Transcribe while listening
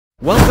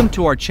Welcome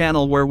to our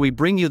channel where we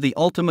bring you the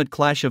ultimate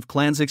Clash of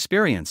Clans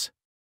experience.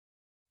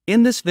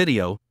 In this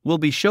video, we'll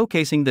be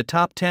showcasing the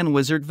top 10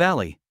 Wizard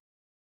Valley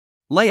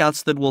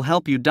layouts that will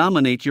help you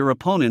dominate your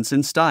opponents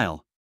in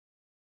style.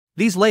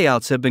 These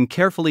layouts have been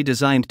carefully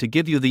designed to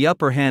give you the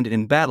upper hand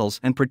in battles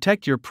and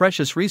protect your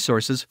precious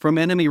resources from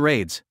enemy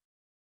raids.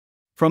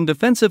 From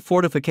defensive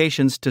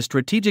fortifications to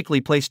strategically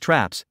placed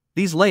traps,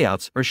 these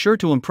layouts are sure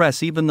to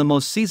impress even the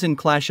most seasoned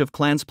Clash of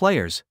Clans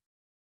players.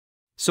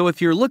 So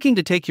if you're looking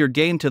to take your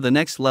game to the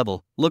next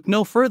level, look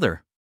no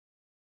further.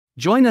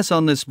 Join us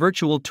on this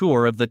virtual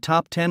tour of the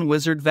top 10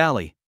 Wizard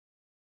Valley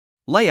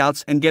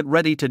layouts and get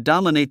ready to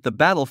dominate the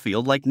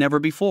battlefield like never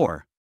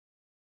before.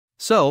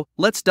 So,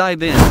 let's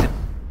dive in.